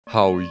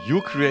How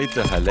you create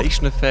the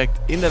halation effect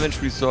in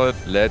Davinci Resolve.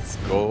 Let's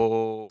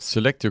go.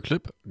 Select your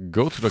clip,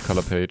 go to the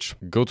color page,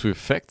 go to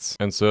effects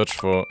and search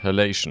for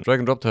halation. Drag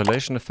and drop the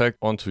halation effect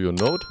onto your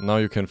node. Now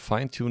you can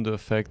fine tune the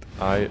effect.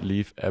 I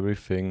leave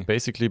everything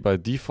basically by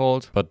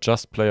default, but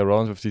just play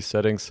around with these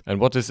settings. And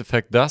what this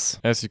effect does,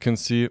 as you can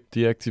see,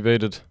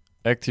 deactivated,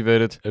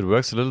 activated, it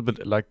works a little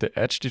bit like the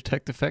edge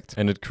detect effect,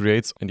 and it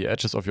creates in the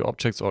edges of your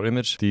objects or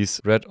image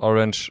these red,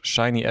 orange,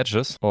 shiny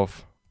edges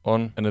of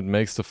on, and it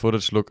makes the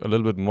footage look a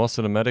little bit more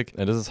cinematic.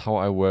 And this is how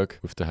I work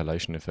with the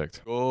halation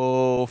effect.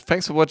 Oh,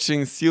 thanks for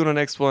watching. See you on the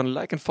next one.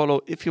 Like and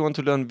follow if you want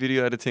to learn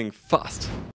video editing fast.